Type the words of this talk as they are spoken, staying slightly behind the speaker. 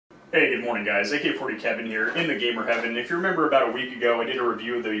Hey, good morning guys, AK40 Kevin here in the gamer heaven. If you remember about a week ago I did a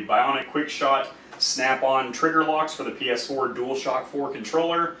review of the Bionic Quickshot snap-on trigger locks for the PS4 DualShock 4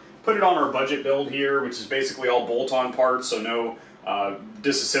 controller. Put it on our budget build here, which is basically all bolt-on parts, so no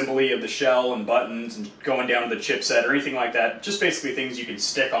disassembly of the shell and buttons and going down to the chipset or anything like that. Just basically things you can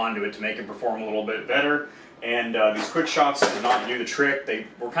stick onto it to make it perform a little bit better. And these quick shots did not do the trick. They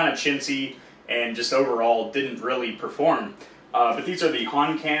were kind of chintzy and just overall didn't really perform. But these are the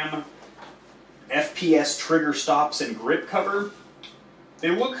Honcam FPS trigger stops and grip cover. They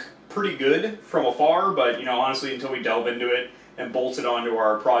look pretty good from afar, but you know, honestly, until we delve into it and bolt it onto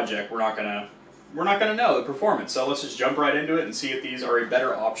our project, we're not gonna know the performance. So let's just jump right into it and see if these are a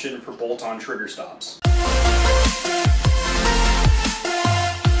better option for bolt-on trigger stops.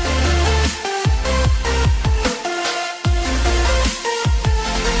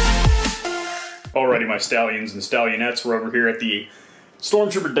 Alrighty, my Stallions and Stallionettes, we're over here at the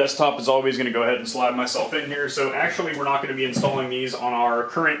Stormtrooper desktop. As always, going to go ahead and slide myself in here. So actually, we're not going to be installing these on our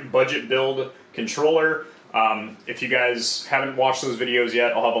current budget build controller. If you guys haven't watched those videos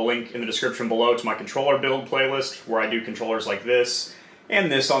yet, I'll have a link in the description below to my controller build playlist, where I do controllers like this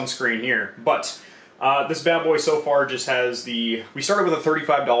and this on screen here. But this bad boy so far just has the... We started with a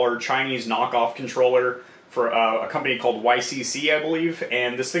 $35 Chinese knockoff controller for a company called YCC, I believe,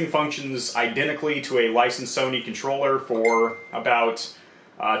 and this thing functions identically to a licensed Sony controller for about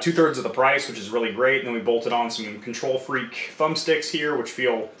 2/3 of the price, which is really great. And then we bolted on some Control Freak thumbsticks here, which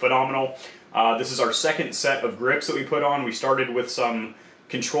feel phenomenal. This is our second set of grips that we put on. We started with some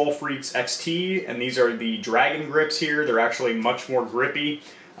Control Freaks XT, and these are the Dragon grips here. They're actually much more grippy.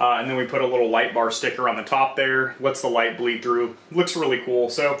 And then we put a little light bar sticker on the top there, lets the light bleed through. Looks really cool.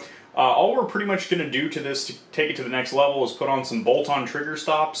 So all we're pretty much going to do to this to take it to the next level is put on some bolt-on trigger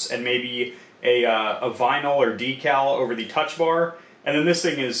stops and maybe a vinyl or decal over the touch bar, and then this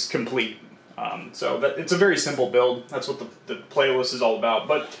thing is complete. So it's a very simple build. That's what the playlist is all about.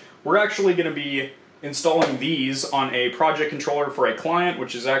 But we're actually going to be installing these on a project controller for a client,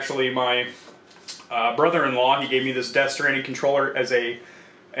 which is actually my brother-in-law. He gave me this Death Stranding controller as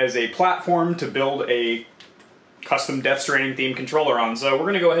a platform to build a custom Death Stranding themed controller on. So we're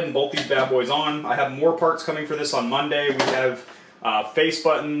going to go ahead and bolt these bad boys on. I have more parts coming for this on Monday. We have face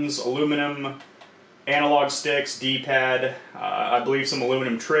buttons, aluminum, analog sticks, D-pad, I believe some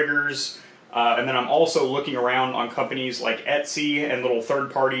aluminum triggers, and then I'm also looking around on companies like Etsy and little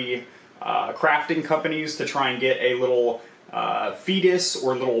third-party crafting companies to try and get a little fetus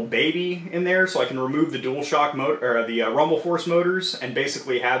or little baby in there, so I can remove the DualShock motor or the Rumble Force motors and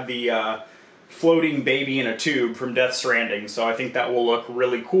basically have the floating baby in a tube from Death Stranding. So I think that will look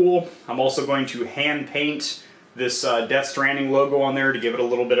really cool. I'm also going to hand paint this Death Stranding logo on there to give it a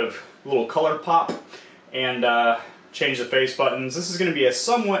little bit of color pop, and change the face buttons. This is going to be a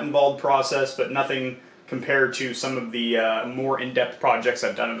somewhat involved process, but nothing compared to some of the more in-depth projects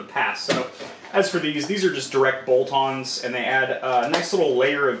I've done in the past. So as for these are just direct bolt-ons, and they add a nice little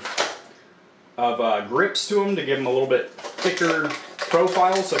layer of grips to them to give them a little bit thicker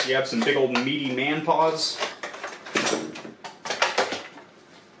profile, so if you have some big old meaty man paws.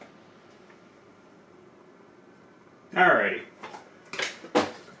 Alrighty.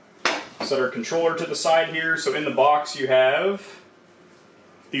 Set our controller to the side here. So in the box you have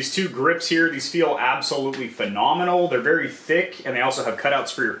these two grips here. These feel absolutely phenomenal. They're very thick, and they also have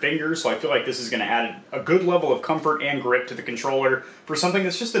cutouts for your fingers, so I feel like this is going to add a good level of comfort and grip to the controller for something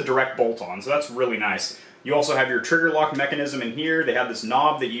that's just a direct bolt-on, so that's really nice. You also have your trigger lock mechanism in here. They have this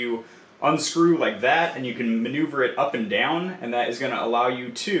knob that you unscrew like that, and you can maneuver it up and down, and that is going to allow you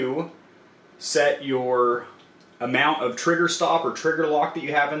to set your amount of trigger stop or trigger lock that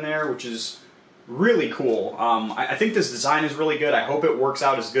you have in there, which is really cool. I think this design is really good. I hope it works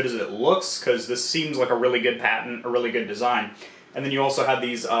out as good as it looks, because this seems like a really good patent, a really good design. And then you also have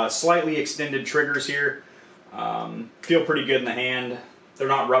these slightly extended triggers here. Feel pretty good in the hand. They're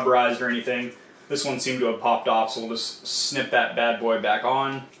not rubberized or anything. This one seemed to have popped off, so we'll just snip that bad boy back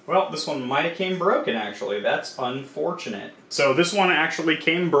on. Well, this one might have came broken, actually. That's unfortunate. So this one actually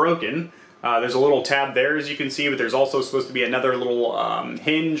came broken. There's a little tab there, as you can see, but there's also supposed to be another little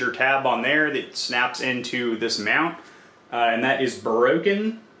hinge or tab on there that snaps into this mount, and that is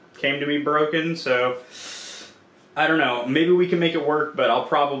broken. Came to me broken, so I don't know. Maybe we can make it work, but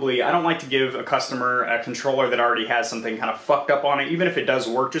I don't like to give a customer a controller that already has something kind of fucked up on it. Even if it does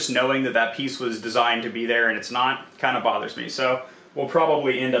work, just knowing that that piece was designed to be there and it's not kind of bothers me. So we'll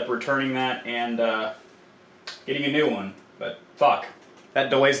probably end up returning that and getting a new one, but fuck. That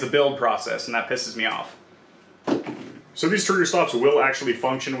delays the build process, and that pisses me off. So these trigger stops will actually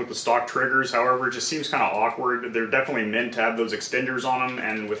function with the stock triggers, however it just seems kind of awkward. They're definitely meant to have those extenders on them,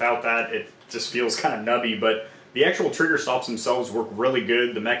 and without that it just feels kind of nubby, but the actual trigger stops themselves work really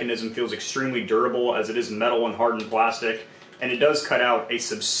good. The mechanism feels extremely durable as it is metal and hardened plastic, and it does cut out a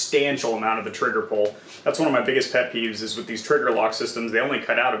substantial amount of the trigger pull. That's one of my biggest pet peeves is with these trigger lock systems, they only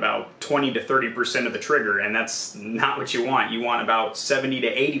cut out about 20 to 30% of the trigger, and that's not what you want. You want about 70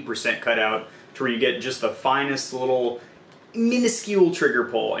 to 80% cut out to where you get just the finest little minuscule trigger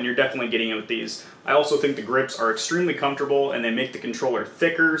pull, and you're definitely getting it with these. I also think the grips are extremely comfortable and they make the controller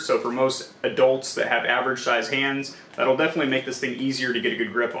thicker, so for most adults that have average size hands, that'll definitely make this thing easier to get a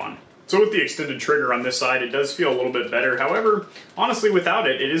good grip on. So with the extended trigger on this side, it does feel a little bit better. However, honestly without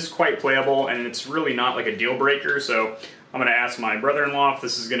it, it is quite playable and it's really not like a deal breaker, so I'm going to ask my brother-in-law if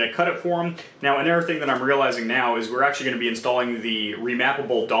this is going to cut it for him. Now, another thing that I'm realizing now is we're actually going to be installing the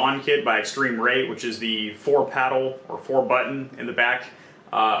remappable Dawn kit by Extreme Rate, which is the 4-paddle or 4-button in the back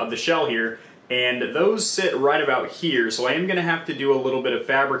of the shell here. And those sit right about here, so I am going to have to do a little bit of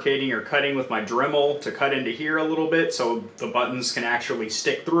fabricating or cutting with my Dremel to cut into here a little bit so the buttons can actually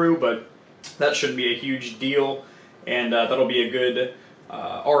stick through, but that shouldn't be a huge deal, and that'll be a good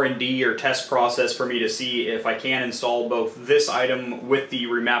R&D or test process for me to see if I can install both this item with the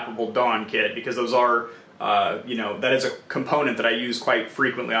remappable Dawn kit, because those are you know, that is a component that I use quite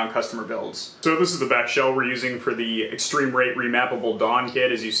frequently on customer builds. So this is the back shell we're using for the Extreme Rate remappable Dawn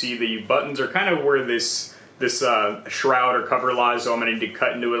kit. As you see, the buttons are kind of where this shroud or cover lies, so I'm going to need to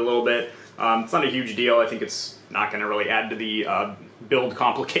cut into it a little bit. It's not a huge deal. I think it's not going to really add to the build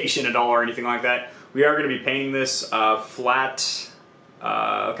complication at all or anything like that. We are going to be painting this flat,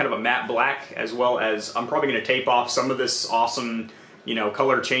 kind of a matte black, as well as I'm probably going to tape off some of this awesome, you know,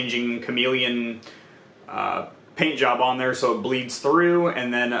 color changing chameleon paint job on there so it bleeds through,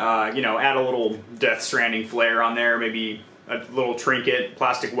 and then you know, add a little Death Stranding flair on there, maybe a little trinket,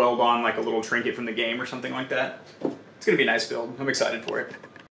 plastic weld on like a little trinket from the game or something like that. It's gonna be a nice build. I'm excited for it.